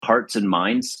hearts and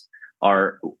minds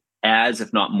are as,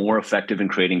 if not more effective in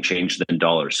creating change than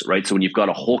dollars, right? So when you've got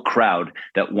a whole crowd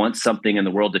that wants something in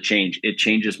the world to change, it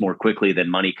changes more quickly than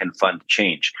money can fund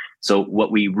change. So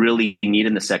what we really need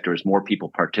in the sector is more people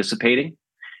participating.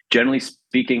 Generally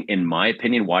speaking, in my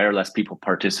opinion, why are less people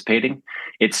participating?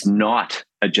 It's not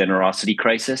a generosity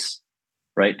crisis,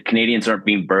 right? Canadians aren't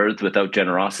being birthed without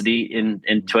generosity in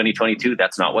 2022.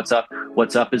 That's not what's up.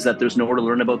 What's up is that there's nowhere to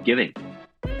learn about giving.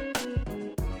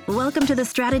 Welcome to the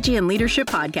Strategy and Leadership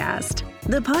Podcast,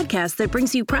 the podcast that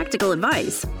brings you practical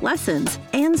advice, lessons,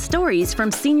 and stories from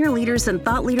senior leaders and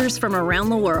thought leaders from around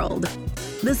the world.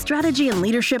 The Strategy and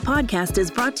Leadership Podcast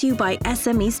is brought to you by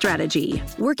SME Strategy,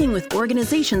 working with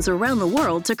organizations around the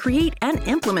world to create and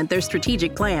implement their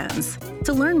strategic plans.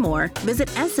 To learn more, visit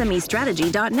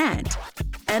SMEstrategy.net.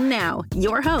 And now,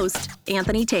 your host,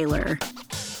 Anthony Taylor.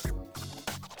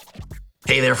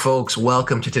 Hey there, folks.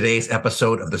 Welcome to today's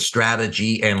episode of the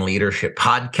Strategy and Leadership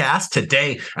Podcast.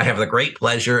 Today, I have the great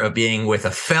pleasure of being with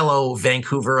a fellow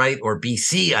Vancouverite or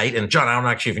BCite. And John, I don't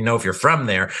actually even know if you're from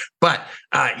there, but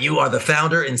you are the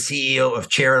founder and CEO of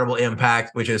Charitable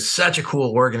Impact, which is such a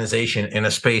cool organization in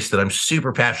a space that I'm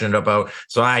super passionate about.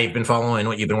 So I've been following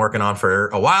what you've been working on for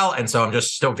a while. And so I'm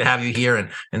just stoked to have you here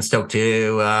and stoked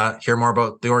to hear more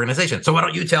about the organization. So why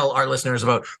don't you tell our listeners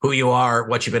about who you are,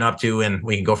 what you've been up to, and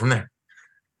we can go from there.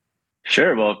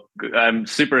 Sure. Well, I'm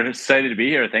super excited to be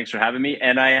here. Thanks for having me.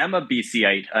 And I am a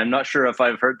BCite. I'm not sure if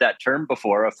I've heard that term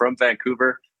before. I'm from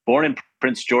Vancouver, born in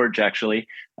Prince George, actually.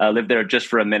 Lived there just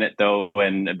for a minute, though,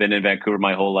 and I've been in Vancouver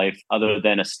my whole life, other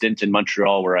than a stint in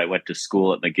Montreal where I went to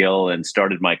school at McGill and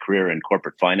started my career in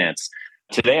corporate finance.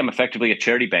 Today, I'm effectively a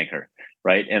charity banker,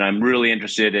 right? And I'm really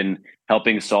interested in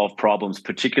helping solve problems,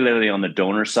 particularly on the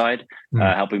donor side,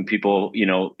 helping people,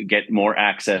 get more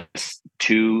access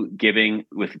to giving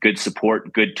with good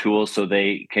support, good tools, so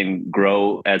they can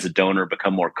grow as a donor,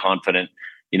 become more confident,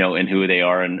 in who they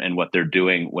are and what they're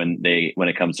doing when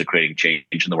it comes to creating change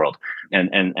in the world.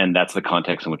 And that's the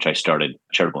context in which I started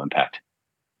Charitable Impact.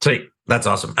 Sweet. That's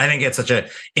awesome. I think it's such an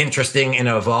interesting and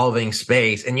evolving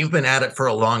space, and you've been at it for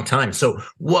a long time. So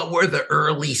what were the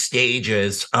early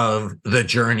stages of the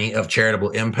journey of Charitable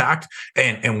Impact?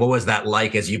 And what was that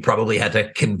like, as you probably had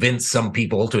to convince some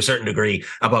people to a certain degree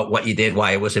about what you did,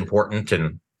 why it was important,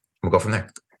 and we'll go from there.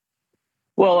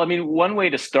 Well, I mean, one way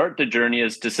to start the journey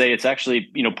is to say it's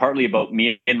actually, partly about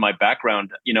me and my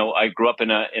background. I grew up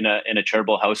in a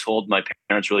charitable household. My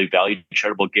parents really valued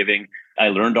charitable giving. I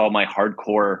learned all my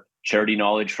hardcore charity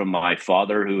knowledge from my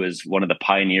father, who is one of the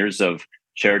pioneers of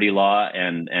charity law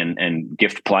and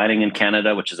gift planning in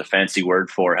Canada, which is a fancy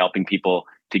word for helping people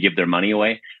to give their money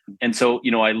away. And so,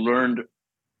 I learned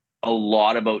a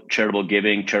lot about charitable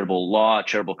giving, charitable law,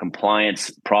 charitable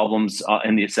compliance, problems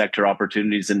in the sector,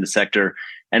 opportunities in the sector.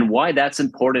 And why that's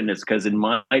important is because, in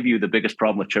my view, the biggest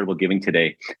problem with charitable giving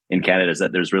today in Canada is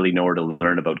that there's really nowhere to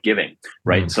learn about giving,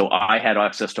 right? So I had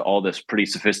access to all this pretty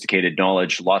sophisticated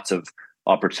knowledge, lots of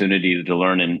opportunity to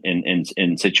learn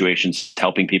in situations,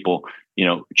 helping people,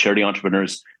 charity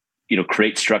entrepreneurs,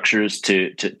 create structures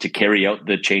to carry out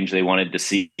the change they wanted to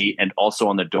see. And also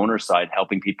on the donor side,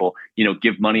 helping people,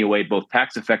 give money away, both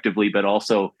tax effectively, but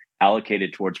also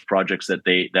allocated towards projects that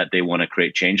they want to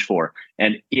create change for.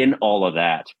 And in all of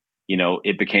that,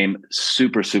 it became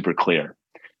super, super clear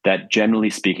that,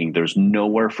 generally speaking, there's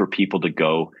nowhere for people to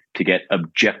go to get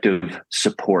objective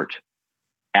support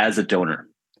as a donor.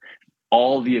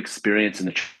 All the experience in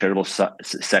the charitable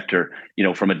sector,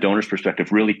 from a donor's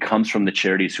perspective, really comes from the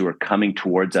charities who are coming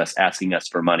towards us, asking us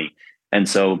for money. And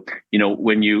so,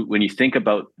 when you think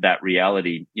about that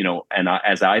reality,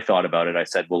 as I thought about it, I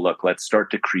said, well, look, let's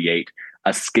start to create a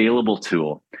scalable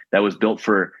tool that was built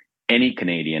for any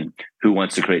Canadian who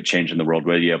wants to create change in the world,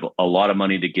 whether you have a lot of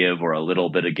money to give or a little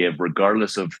bit to give,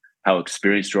 regardless of how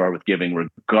experienced you are with giving,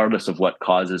 regardless of what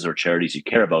causes or charities you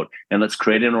care about. And let's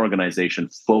create an organization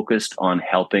focused on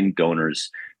helping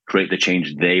donors create the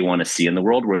change they want to see in the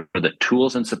world, where the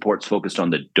tools and supports focused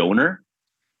on the donor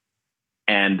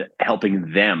and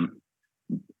helping them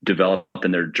develop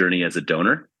in their journey as a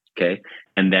donor. Okay.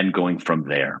 And then going from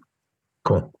there.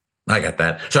 Cool. I got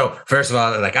that. So first of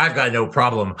all, I've got no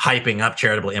problem hyping up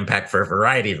Charitable Impact for a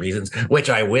variety of reasons, which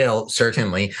I will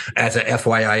certainly. As a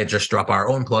FYI, I just drop our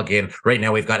own plug-in. Right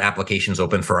now, we've got applications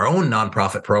open for our own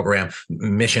nonprofit program,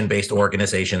 mission-based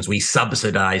organizations. We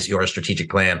subsidize your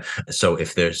strategic plan. So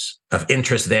if there's of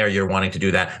interest there, you're wanting to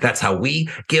do that, that's how we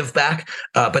give back.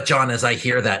 But John, as I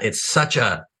hear that,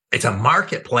 it's a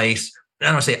marketplace I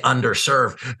don't want to say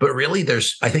underserved, but really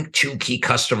there's, I think, two key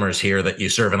customers here that you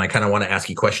serve. And I kind of want to ask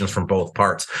you questions from both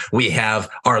parts. We have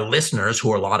our listeners,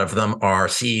 who a lot of them are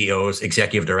CEOs,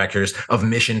 executive directors of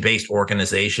mission-based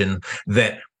organizations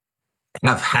that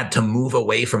have had to move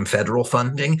away from federal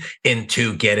funding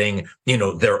into getting,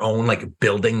 their own, like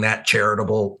building that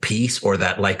charitable piece, or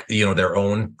that, like, their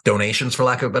own donations, for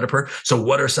lack of a better term. So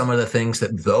what are some of the things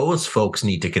that those folks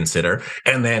need to consider?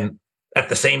 And then at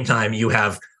the same time, you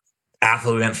have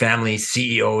affluent families,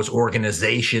 CEOs,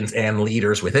 organizations, and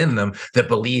leaders within them that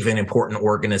believe in important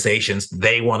organizations.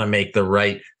 They want to make the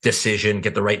right decision,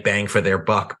 get the right bang for their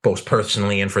buck, both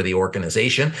personally and for the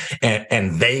organization,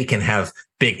 and they can have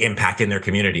big impact in their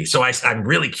community. So I'm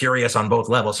really curious on both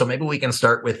levels. So maybe we can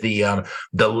start with the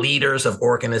leaders of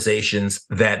organizations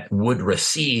that would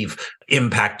receive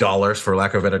impact dollars, for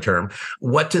lack of a better term.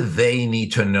 What do they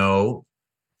need to know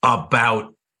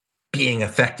about being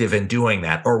effective in doing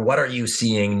that? Or what are you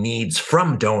seeing needs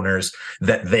from donors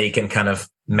that they can kind of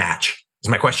match? Is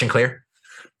my question clear?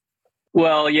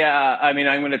 Well, yeah. I mean,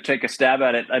 I'm going to take a stab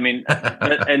at it. I mean,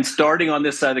 and starting on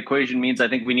this side of the equation means I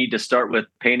think we need to start with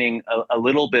painting a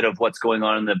little bit of what's going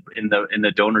on in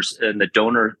the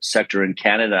donor sector in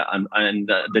Canada. And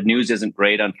the news isn't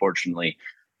great, unfortunately.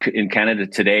 In Canada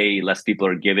today, less people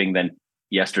are giving than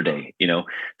yesterday,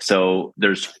 so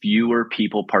there's fewer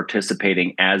people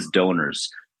participating as donors.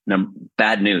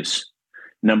 Bad news,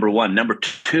 number one. Number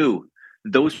two,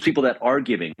 those people that are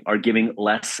giving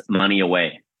less money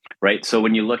away, right? So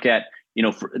when you look at,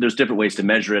 there's different ways to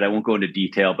measure it. I won't go into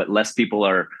detail, but less people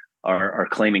are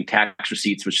claiming tax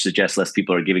receipts, which suggests less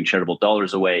people are giving charitable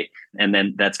dollars away. And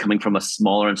then that's coming from a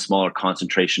smaller and smaller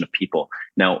concentration of people.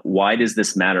 Now, why does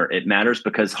this matter? It matters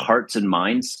because hearts and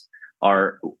minds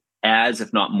are as,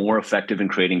 if not more, effective in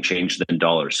creating change than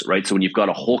dollars, right? So when you've got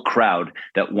a whole crowd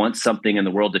that wants something in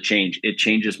the world to change, it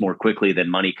changes more quickly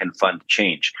than money can fund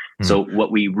change. Mm-hmm. So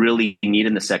what we really need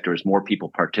in the sector is more people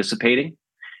participating.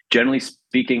 Generally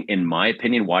speaking, in my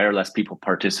opinion, why are less people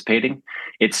participating?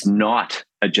 It's not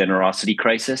a generosity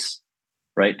crisis,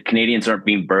 right? Canadians aren't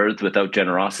being birthed without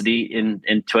generosity in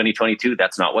 2022.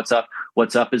 That's not what's up.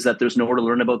 What's up is that there's nowhere to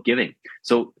learn about giving.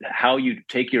 So how you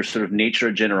take your sort of nature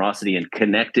of generosity and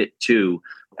connect it to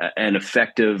an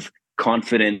effective,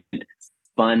 confident,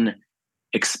 fun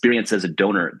experience as a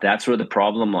donor, that's where the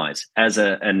problem lies. As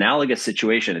an analogous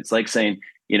situation, it's like saying,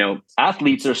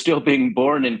 athletes are still being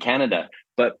born in Canada,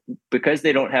 but because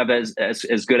they don't have as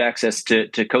good access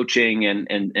to coaching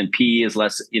and PE is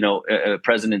less,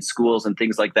 present in schools and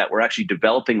things like that, we're actually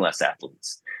developing less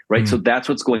athletes, right? So that's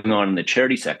what's going on in the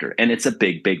charity sector. And it's a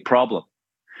big, big problem.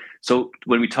 So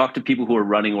when we talk to people who are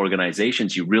running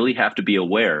organizations, you really have to be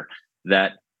aware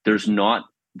that there's not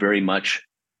very much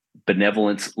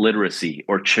benevolence literacy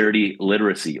or charity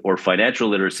literacy or financial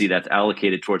literacy that's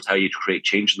allocated towards how you create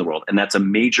change in the world. And that's a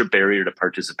major barrier to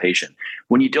participation.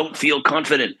 When you don't feel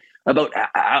confident about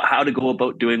how to go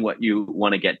about doing what you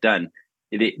want to get done,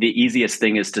 the easiest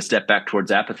thing is to step back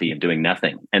towards apathy and doing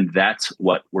nothing. And that's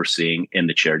what we're seeing in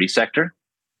the charity sector.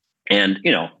 And,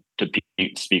 to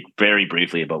speak very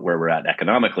briefly about where we're at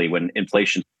economically, when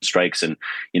inflation strikes and,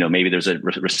 maybe there's a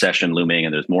recession looming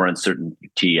and there's more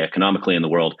uncertainty economically in the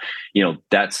world,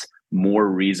 that's more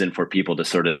reason for people to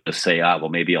sort of say, well,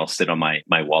 maybe I'll sit on my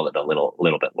wallet a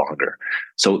little bit longer.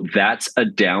 So that's a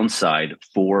downside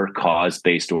for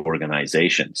cause-based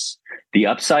organizations. The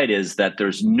upside is that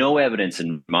there's no evidence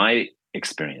in my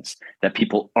experience that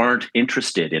people aren't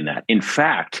interested in that. In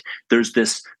fact, there's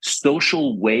this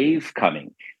social wave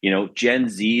coming. Gen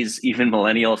Zs, even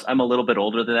millennials. I'm a little bit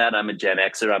older than that. I'm a Gen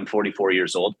Xer. I'm 44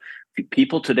 years old.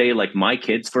 People today, like my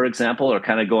kids, for example, are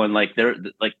kind of going like they're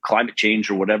like climate change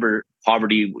or whatever,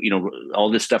 poverty, all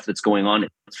this stuff that's going on.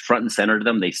 It's front and center to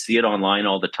them. They see it online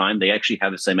all the time. They actually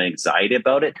have the same anxiety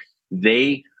about it.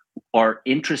 They are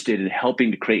interested in helping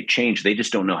to create change. They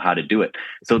just don't know how to do it.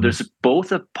 So there's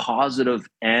both a positive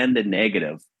and a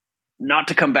negative. Not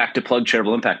to come back to plug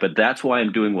charitable impact, but that's why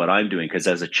I'm doing what I'm doing. Because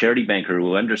as a charity banker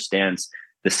who understands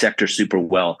the sector super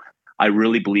well, I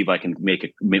really believe I can make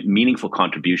a meaningful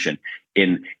contribution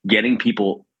in getting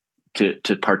people to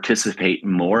participate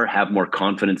more, have more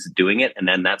confidence in doing it. And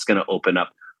then that's going to open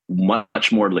up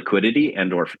much more liquidity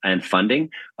and funding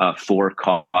for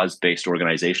cause-based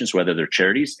organizations, whether they're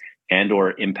charities and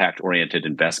or impact-oriented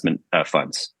investment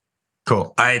funds.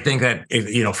 Cool. I think that,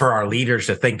 for our leaders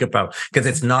to think about, because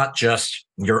it's not just,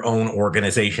 your own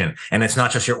organization. And it's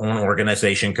not just your own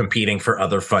organization competing for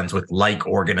other funds with like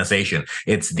organization.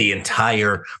 It's the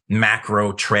entire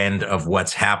macro trend of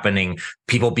what's happening,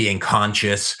 people being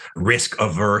conscious, risk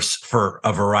averse for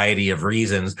a variety of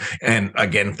reasons. And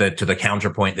again, to the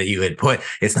counterpoint that you had put,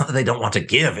 it's not that they don't want to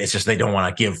give, it's just they don't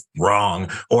want to give wrong,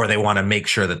 or they want to make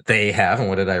sure that they have, and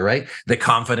what did I write? The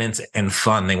confidence and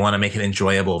fun. They want to make it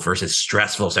enjoyable versus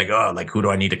stressful. It's like, oh, like, who do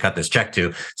I need to cut this check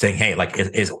to? Saying, hey, like,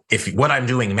 if what I'm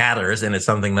doing matters and it's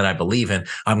something that I believe in,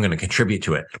 I'm going to contribute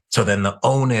to it. So then the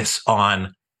onus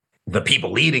on the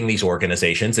people leading these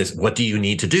organizations is, what do you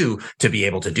need to do to be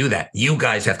able to do that? You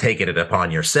guys have taken it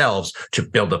upon yourselves to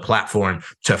build a platform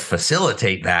to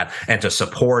facilitate that and to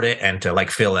support it and to like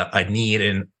fill a need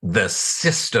in the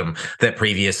system that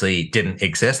previously didn't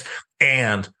exist.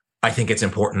 And I think it's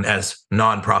important as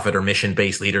nonprofit or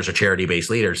mission-based leaders or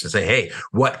charity-based leaders to say, hey,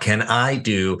 what can I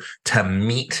do to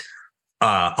meet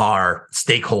our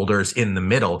stakeholders in the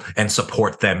middle and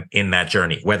support them in that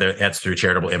journey, whether that's through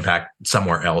charitable impact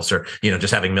somewhere else, or,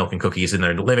 just having milk and cookies in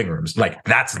their living rooms. Like,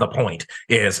 that's the point,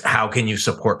 is how can you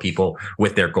support people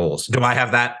with their goals? Do I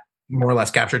have that more or less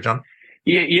captured, John?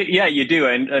 Yeah, you do.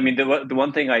 And I mean, the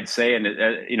one thing I'd say, and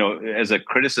as a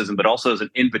criticism, but also as an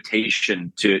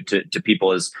invitation to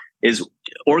people is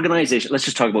organization. Let's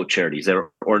just talk about charities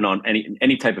or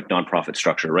any type of nonprofit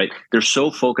structure, right? They're so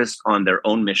focused on their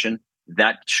own mission.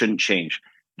 That shouldn't change.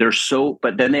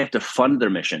 But then they have to fund their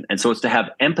mission. And so it's to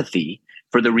have empathy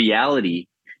for the reality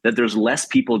that there's less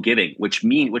people giving, which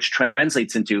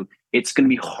translates into, it's going to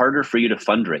be harder for you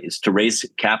to raise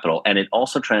capital. And it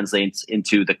also translates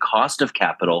into the cost of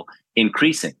capital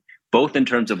increasing, both in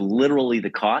terms of literally the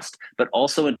cost, but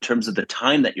also in terms of the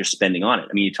time that you're spending on it.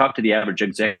 I mean, you talk to the average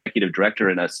executive director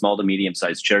in a small to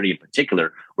medium-sized charity in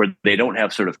particular, where they don't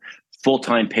have sort of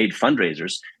full-time paid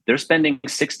fundraisers, they're spending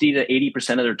 60 to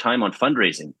 80% of their time on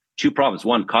fundraising. Two problems.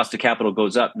 One, cost of capital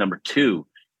goes up. Number two,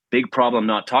 big problem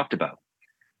not talked about.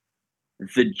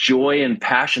 The joy and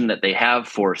passion that they have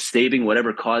for saving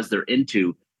whatever cause they're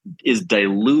into is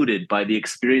diluted by the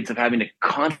experience of having to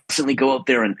constantly go out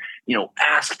there and,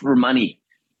 ask for money,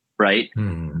 right?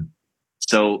 Mm-hmm.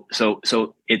 So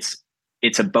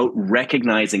it's about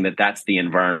recognizing that that's the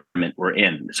environment we're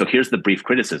in. So here's the brief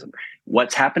criticism.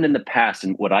 What's happened in the past,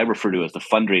 and what I refer to as the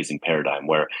fundraising paradigm,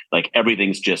 where like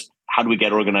everything's just, how do we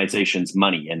get organizations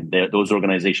money? And those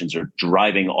organizations are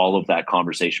driving all of that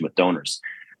conversation with donors.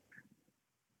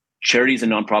 Charities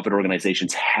and nonprofit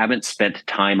organizations haven't spent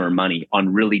time or money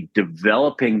on really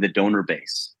developing the donor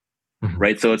base, mm-hmm.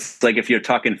 right? So it's like, if you're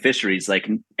talking fisheries, like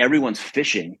everyone's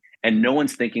fishing and no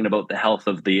one's thinking about the health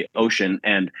of the ocean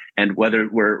and whether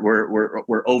we're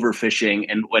overfishing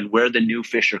and where the new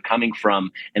fish are coming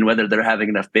from and whether they're having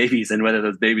enough babies and whether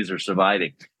those babies are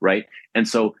surviving, right? And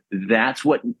so that's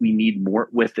what we need more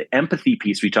with the empathy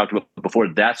piece we talked about before.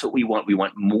 That's what we want. We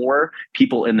want more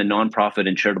people in the nonprofit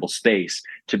and charitable space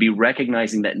to be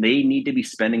recognizing that they need to be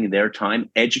spending their time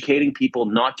educating people,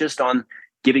 not just on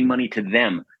giving money to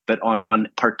them, but on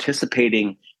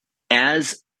participating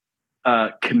as a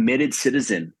committed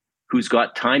citizen who's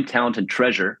got time, talent, and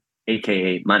treasure,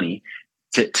 aka money,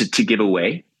 to give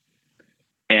away.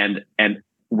 And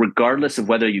regardless of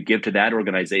whether you give to that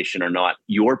organization or not,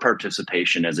 your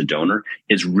participation as a donor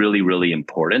is really, really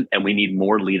important. And we need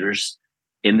more leaders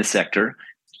in the sector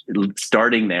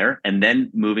starting there and then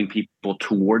moving people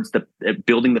towards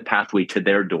building the pathway to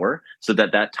their door so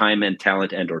that time and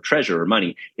talent and or treasure or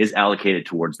money is allocated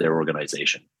towards their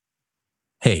organization.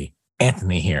 Hey,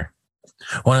 Anthony here.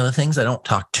 One of the things I don't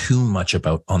talk too much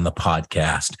about on the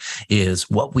podcast is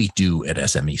what we do at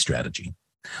SME Strategy.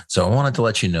 So I wanted to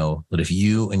let you know that if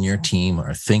you and your team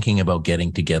are thinking about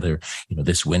getting together,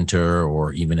 this winter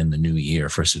or even in the new year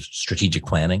for strategic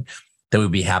planning, that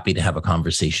we'd be happy to have a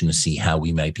conversation to see how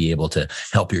we might be able to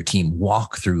help your team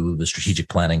walk through the strategic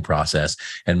planning process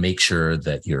and make sure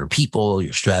that your people,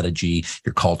 your strategy,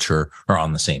 your culture are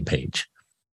on the same page.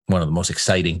 One of the most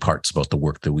exciting parts about the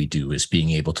work that we do is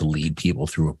being able to lead people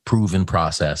through a proven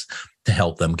process to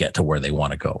help them get to where they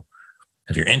want to go.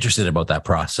 If you're interested about that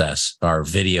process, our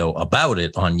video about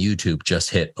it on YouTube just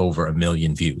hit over 1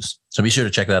 million views. So be sure to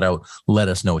check that out. Let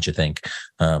us know what you think.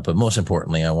 But most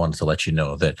importantly, I wanted to let you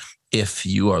know that if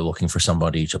you are looking for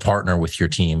somebody to partner with your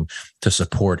team to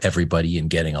support everybody in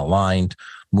getting aligned,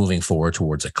 moving forward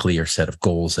towards a clear set of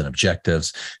goals and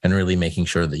objectives, and really making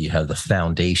sure that you have the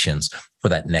foundations for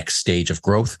that next stage of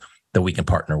growth, that we can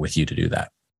partner with you to do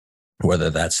that. Whether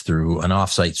that's through an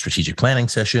offsite strategic planning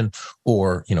session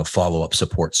or, follow-up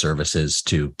support services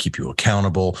to keep you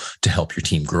accountable, to help your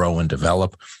team grow and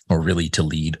develop, or really to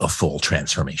lead a full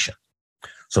transformation.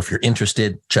 So if you're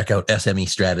interested, check out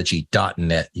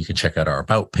SMEstrategy.net. You can check out our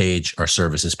about page, our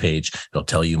services page. It'll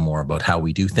tell you more about how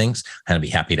we do things. And I'd be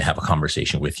happy to have a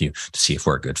conversation with you to see if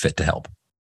we're a good fit to help.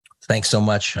 Thanks so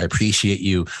much. I appreciate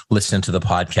you listening to the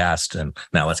podcast. And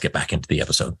now let's get back into the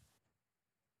episode.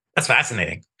 That's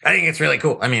fascinating. I think it's really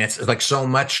cool. I mean, it's like so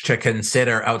much to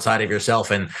consider outside of yourself.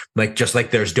 And like, just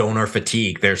like there's donor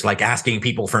fatigue, there's like asking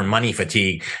people for money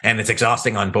fatigue, and it's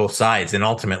exhausting on both sides. And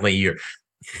ultimately you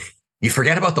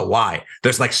forget about the why.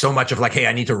 There's like so much of like, hey,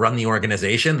 I need to run the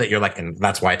organization, that you're like, and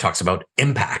that's why it talks about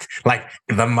impact. Like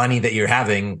the money that you're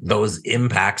having, those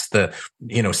impacts the,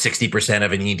 60%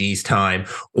 of an ED's time,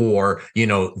 or,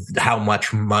 how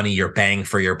much money you're paying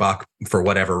for your buck for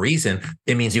whatever reason.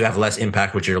 It means you have less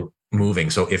impact, which you're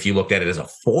moving. So if you looked at it as a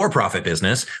for-profit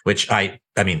business, which I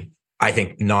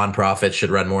think nonprofits should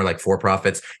run more like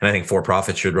for-profits, and I think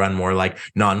for-profits should run more like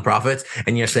nonprofits.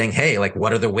 And you're saying, hey, like,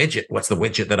 what's the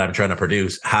widget that I'm trying to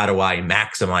produce? How do I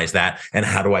maximize that? And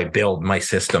how do I build my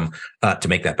system to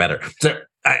make that better? So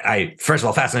I first of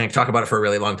all, fascinating to talk about it for a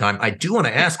really long time. I do want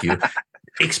to ask you,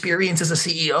 experience as a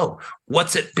CEO,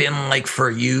 what's it been like for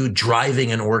you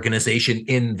driving an organization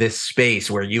in this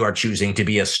space where you are choosing to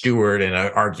be a steward in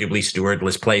an arguably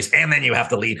stewardless place, and then you have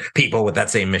to lead people with that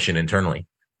same mission internally?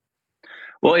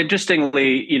 Well,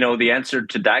 interestingly, the answer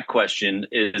to that question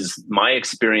is, my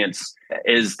experience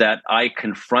is that I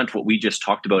confront what we just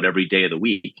talked about every day of the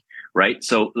week, right?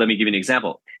 So let me give you an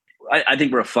example. I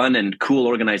think we're a fun and cool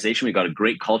organization. We got a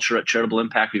great culture at Charitable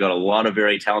Impact. We got a lot of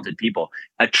very talented people.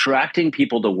 Attracting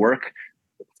people to work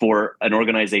for an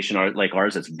organization like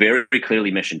ours that's very clearly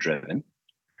mission driven,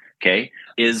 okay,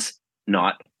 is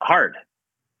not hard.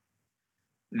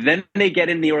 Then they get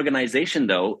in the organization,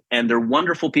 though, and they're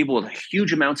wonderful people with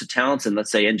huge amounts of talents in,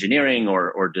 let's say, engineering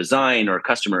or design or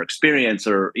customer experience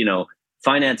or,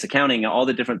 finance, accounting, all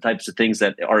the different types of things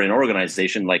that are in an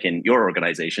organization, like in your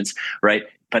organizations, right?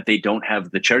 But they don't have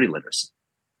the charity literacy.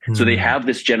 So they have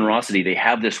this generosity. They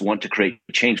have this want to create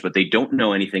change, but they don't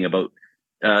know anything about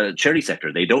charity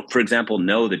sector. They don't, for example,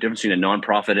 know the difference between a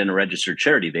nonprofit and a registered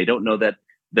charity. They don't know that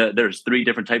there's 3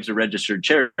 different types of registered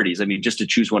charities. I mean, just to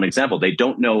choose one example, they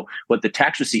don't know what the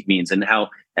tax receipt means and how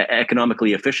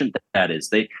economically efficient that is.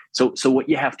 So what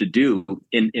you have to do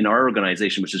in our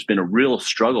organization, which has been a real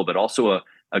struggle, but also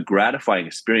a gratifying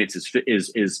experience,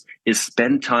 is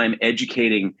spend time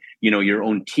educating, your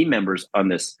own team members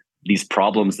on these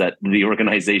problems that the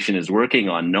organization is working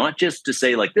on, not just to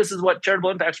say like, this is what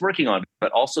Charitable Impact's working on,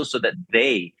 but also so that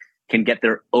they can get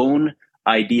their own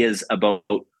ideas about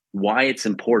why it's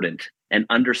important and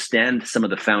understand some of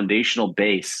the foundational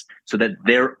base so that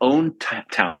their own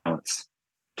talents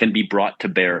can be brought to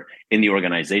bear in the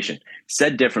organization.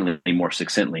 Said differently, more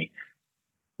succinctly,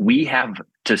 we have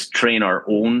to train our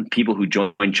own people who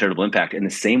join Charitable Impact in the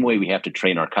same way we have to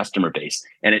train our customer base.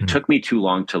 And it took me too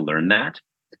long to learn that.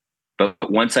 But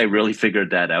once I really figured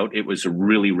that out, it was a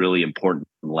really, really important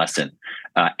lesson.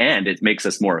 And it makes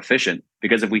us more efficient,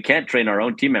 because if we can't train our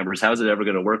own team members, how is it ever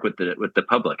going to work with the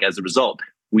public? As a result,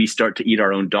 we start to eat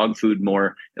our own dog food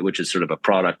more, which is sort of a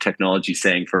product technology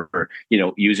saying for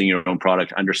using your own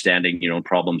product, understanding your own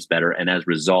problems better. And as a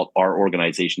result, our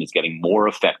organization is getting more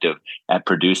effective at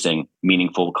producing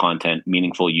meaningful content,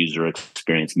 meaningful user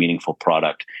experience, meaningful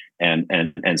product, and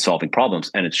solving problems.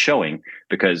 And it's showing,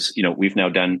 because we've now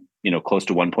done close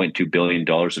to $1.2 billion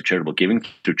of charitable giving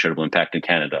through Charitable Impact in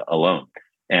Canada alone.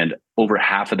 And over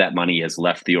half of that money has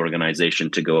left the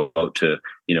organization to go out to,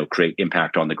 create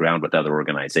impact on the ground with other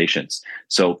organizations.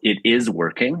 So it is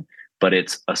working, but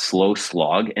it's a slow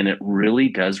slog. And it really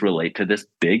does relate to this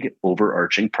big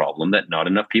overarching problem that not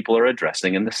enough people are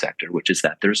addressing in the sector, which is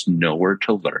that there's nowhere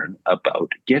to learn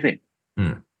about giving.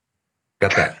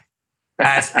 Got that.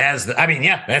 That's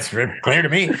clear to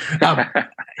me.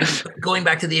 Going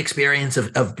back to the experience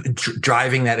of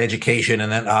driving that education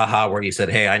and that aha, where you said,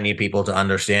 hey, I need people to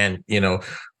understand,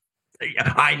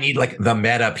 I need like the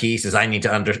meta piece is I need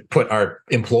to put our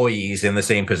employees in the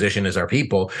same position as our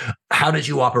people. How did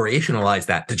you operationalize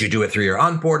that? Did you do it through your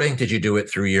onboarding? Did you do it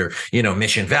through your,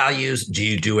 mission values? Do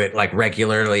you do it like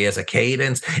regularly as a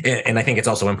cadence? And I think it's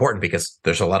also important because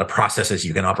there's a lot of processes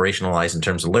you can operationalize in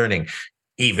terms of learning,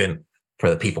 even for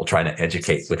the people trying to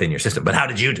educate within your system. But how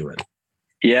did you do it?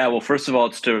 Yeah, well, first of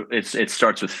all, it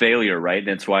starts with failure, right?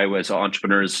 That's why as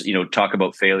entrepreneurs, talk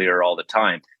about failure all the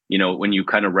time. When you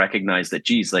kind of recognize that,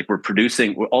 geez, like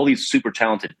all these super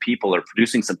talented people are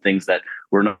producing some things that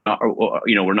we're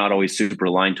not always super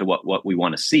aligned to what we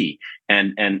want to see.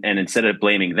 And instead of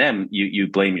blaming them, you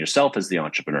blame yourself as the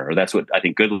entrepreneur. That's what I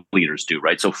think good leaders do,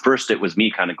 right? So first it was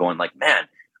me kind of going like, man,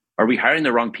 are we hiring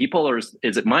the wrong people, or is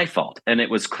it my fault? And it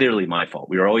was clearly my fault.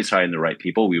 We were always hiring the right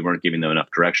people. We weren't giving them enough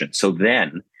direction. So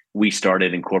then we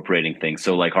started incorporating things.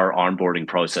 So like our onboarding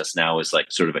process now is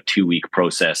like sort of a 2-week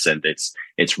process, and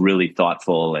it's really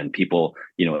thoughtful, and people,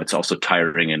 it's also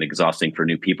tiring and exhausting for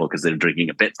new people because they're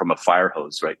drinking a bit from a fire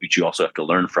hose, right? Which you also have to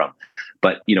learn from.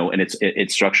 But, and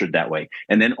it's structured that way.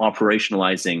 And then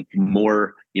operationalizing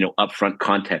more, upfront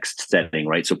context setting,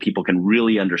 right? So people can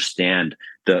really understand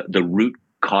the root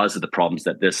cause of the problems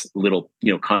that this little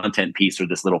content piece or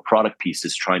this little product piece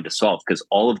is trying to solve, because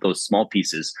all of those small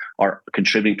pieces are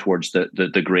contributing towards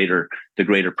the greater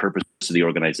purpose of the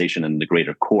organization and the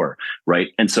greater core, right?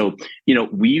 And so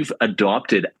we've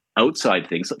adopted outside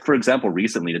things, for example,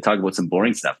 recently, to talk about some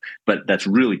boring stuff, but that's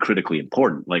really critically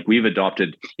important. Like we've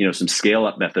adopted some scale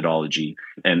up methodology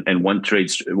and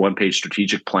one-page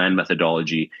strategic plan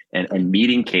methodology and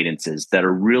meeting cadences that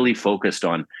are really focused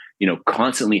on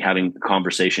constantly having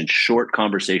short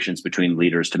conversations between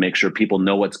leaders to make sure people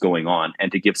know what's going on,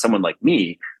 and to give someone like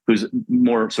me, who's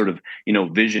more sort of,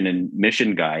 vision and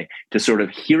mission guy, to sort of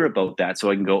hear about that.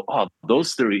 So I can go, oh,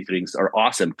 those 3 things are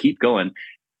awesome. Keep going.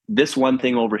 This one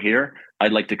thing over here,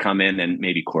 I'd like to come in and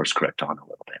maybe course correct on a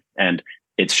little bit. And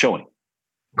it's showing.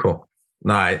 Cool.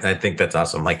 No, I think that's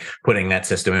awesome. Like putting that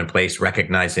system in place,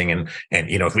 recognizing and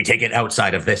if we take it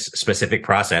outside of this specific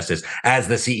process, is as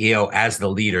the CEO, as the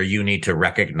leader, you need to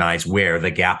recognize where the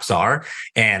gaps are.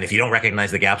 And if you don't recognize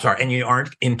the gaps are, and you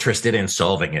aren't interested in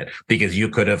solving it, because you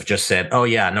could have just said, oh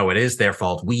yeah, no, it is their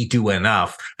fault. We do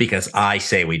enough because I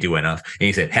say we do enough. And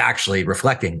you said, actually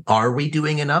reflecting, are we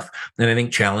doing enough? And I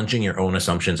think challenging your own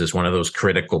assumptions is one of those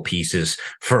critical pieces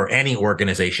for any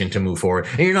organization to move forward.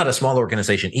 And you're not a small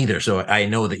organization either. So I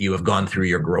know that you have gone through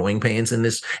your growing pains in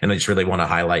this, and I just really want to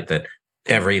highlight that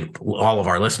all of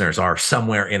our listeners are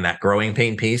somewhere in that growing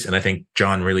pain piece. And I think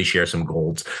John really shares some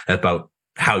golds about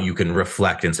how you can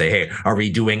reflect and say, hey, are we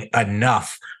doing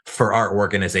enough for our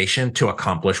organization to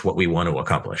accomplish what we want to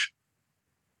accomplish?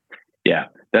 Yeah,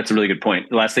 that's a really good point.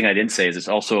 The last thing I didn't say is it's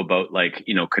also about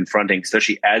confronting,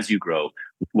 especially as you grow,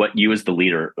 what you as the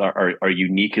leader are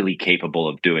uniquely capable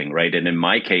of doing, right? And in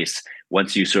my case,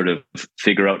 once you sort of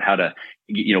figure out how to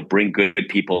bring good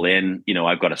people in,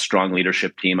 I've got a strong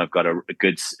leadership team. I've got a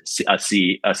good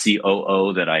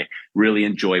COO that I really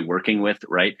enjoy working with,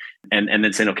 right? And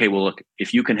then saying, okay, well, look,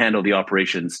 if you can handle the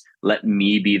operations, let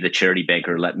me be the charity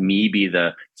banker. Let me be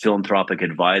the philanthropic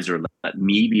advisor. Let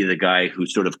me be the guy who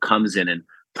sort of comes in and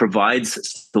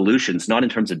provides solutions, not in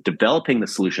terms of developing the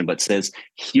solution, but says,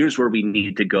 here's where we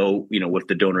need to go, with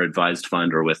the donor advised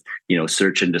fund, or with,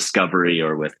 search and discovery,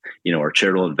 or with, our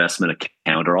charitable investment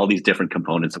account, or all these different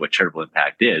components of what charitable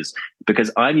impact is, because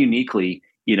I'm uniquely,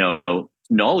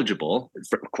 knowledgeable,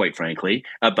 quite frankly,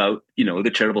 about,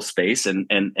 the charitable space and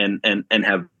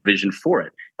have vision for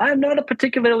it. I'm not a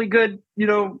particularly good,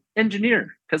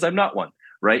 engineer, because I'm not one.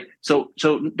 Right. So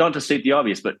not to state the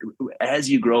obvious, but as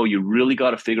you grow, you really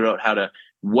got to figure out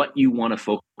what you want to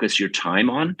focus your time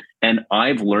on. And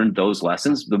I've learned those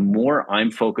lessons. The more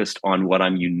I'm focused on what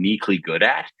I'm uniquely good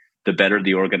at, the better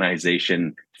the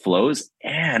organization flows,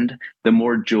 and the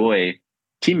more joy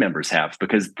team members have,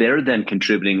 because they're then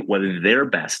contributing what they're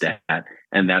best at.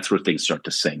 And that's where things start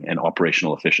to sing and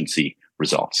operational efficiency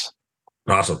results.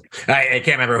 Awesome. I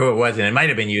can't remember who it was, and it might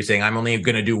have been you saying, I'm only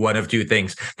going to do one of two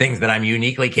things that I'm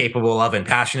uniquely capable of and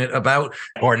passionate about,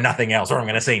 or nothing else, or I'm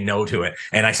going to say no to it.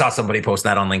 And I saw somebody post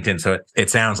that on LinkedIn. So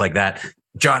it sounds like that.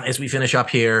 John, as we finish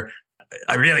up here,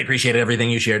 I really appreciated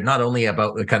everything you shared, not only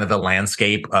about the kind of the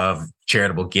landscape of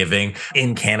charitable giving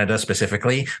in Canada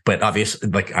specifically, but obviously,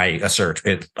 like I assert,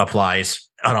 it applies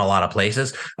on a lot of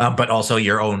places, but also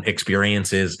your own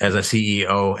experiences as a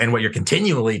CEO and what you're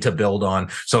continually to build on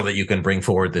so that you can bring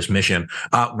forward this mission.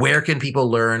 Where can people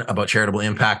learn about charitable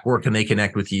impact? Where can they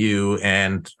connect with you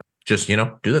and just,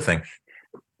 do the thing?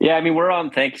 Yeah, I mean,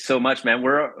 thank you so much, man.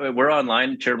 We're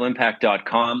online,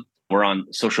 charitableimpact.com. We're on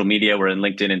social media. We're in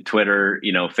LinkedIn and Twitter,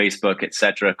 Facebook,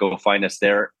 etc. Go find us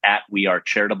there at We Are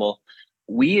Charitable.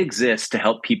 We exist to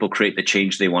help people create the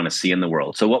change they want to see in the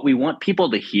world. So what we want people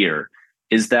to hear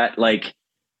is that, like,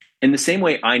 in the same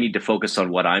way I need to focus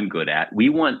on what I'm good at, we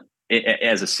want,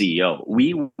 as a CEO,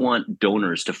 we want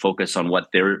donors to focus on what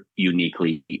they're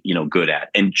uniquely, good at.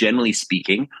 And generally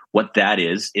speaking, what that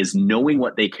is knowing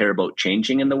what they care about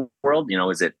changing in the world.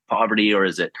 Is it poverty, or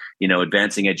is it,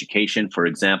 advancing education, for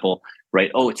example,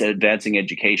 right? Oh, it's advancing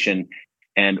education.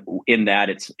 And in that,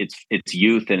 it's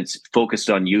youth, and it's focused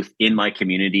on youth in my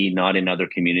community, not in other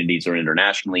communities or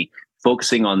internationally.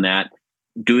 Focusing on that,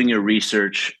 doing your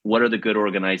research. What are the good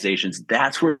organizations?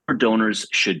 That's where donors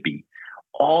should be.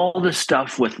 all the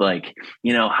stuff with like,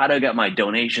 how do I get my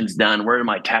donations done? Where do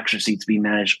my tax receipts be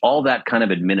managed? All that kind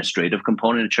of administrative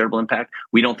component of charitable impact,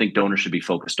 we don't think donors should be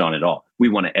focused on at all. We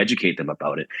want to educate them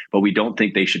about it, but we don't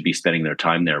think they should be spending their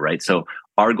time there, right? So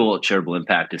our goal at Charitable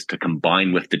Impact is to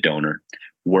combine with the donor,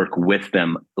 work with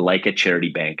them like a charity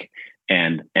bank,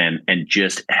 and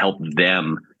just help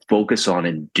them focus on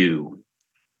and do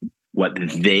what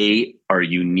they are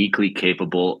uniquely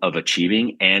capable of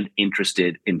achieving and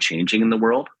interested in changing in the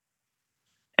world.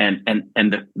 And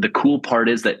the cool part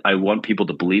is that I want people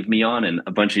to believe me on, and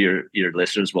a bunch of your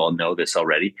listeners will know this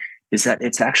already, is that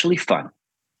it's actually fun,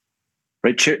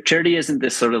 right? Charity isn't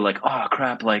this sort of like, oh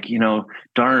crap, like,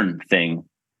 darn thing.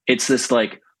 It's this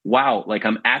like, wow, like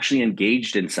I'm actually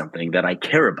engaged in something that I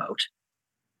care about,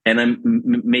 and I'm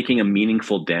making a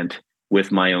meaningful dent with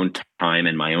my own time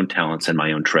and my own talents and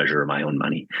my own treasure, my own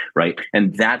money, right?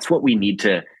 And that's what we need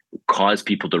to cause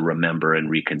people to remember and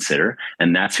reconsider.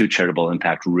 And that's who Charitable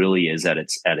Impact really is at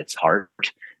its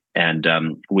heart. And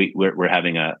we're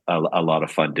having a lot of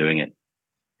fun doing it.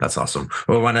 That's awesome.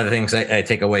 Well, one of the things I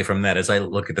take away from that as I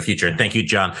look at the future, and thank you,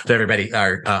 John, to everybody,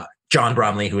 John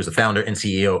Bromley, who is the founder and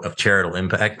CEO of Charitable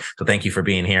Impact. So thank you for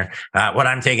being here. What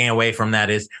I'm taking away from that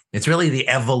is it's really the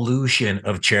evolution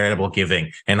of charitable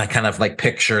giving. And I kind of like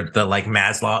pictured the like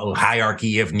Maslow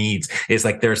hierarchy of needs is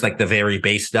like, there's like the very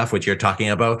base stuff, which you're talking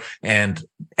about. And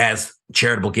as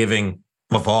charitable giving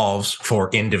evolves for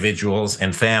individuals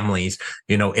and families,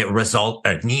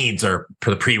 needs or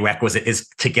the prerequisite is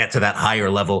to get to that higher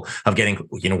level of getting,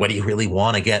 what do you really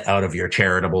want to get out of your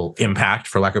charitable impact,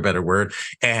 for lack of a better word,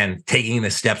 and taking the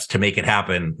steps to make it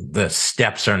happen. The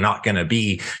steps are not going to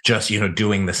be just,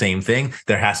 doing the same thing.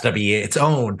 There has to be its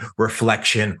own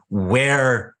reflection.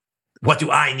 What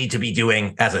do I need to be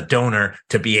doing as a donor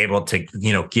to be able to,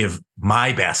 give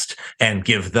my best and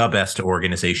give the best to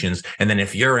organizations? And then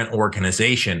if you're an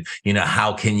organization,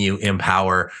 how can you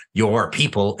empower your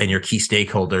people and your key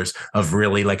stakeholders of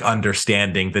really like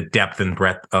understanding the depth and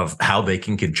breadth of how they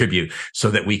can contribute so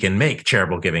that we can make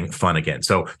charitable giving fun again?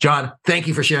 So, John, thank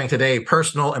you for sharing today.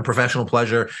 Personal and professional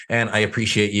pleasure. And I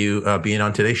appreciate you being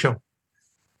on today's show.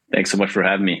 Thanks so much for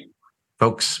having me.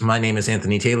 Folks, my name is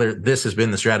Anthony Taylor. This has been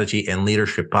the Strategy and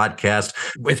Leadership Podcast.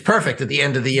 It's perfect at the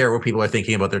end of the year where people are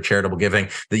thinking about their charitable giving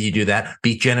that you do that.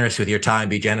 Be generous with your time,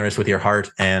 be generous with your heart,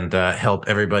 and help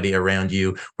everybody around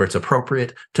you where it's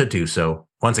appropriate to do so.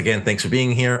 Once again, thanks for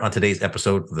being here on today's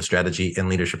episode of the Strategy and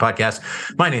Leadership Podcast.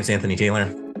 My name is Anthony Taylor.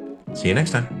 See you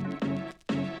next time.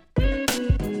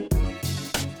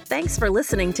 Thanks for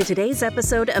listening to today's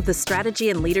episode of the Strategy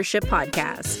and Leadership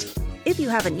Podcast. If you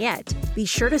haven't yet, be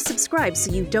sure to subscribe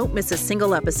so you don't miss a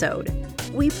single episode.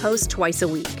 We post twice a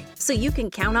week, so you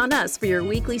can count on us for your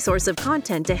weekly source of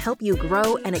content to help you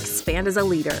grow and expand as a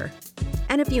leader.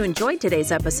 And if you enjoyed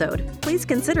today's episode, please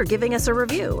consider giving us a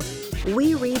review.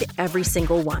 We read every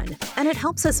single one, and it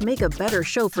helps us make a better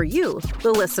show for you,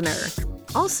 the listener.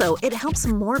 Also, it helps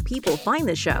more people find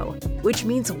the show, which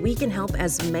means we can help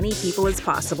as many people as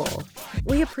possible.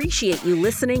 We appreciate you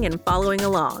listening and following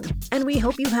along, and we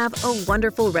hope you have a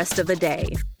wonderful rest of the day.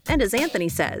 And as Anthony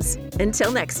says,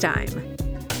 until next time.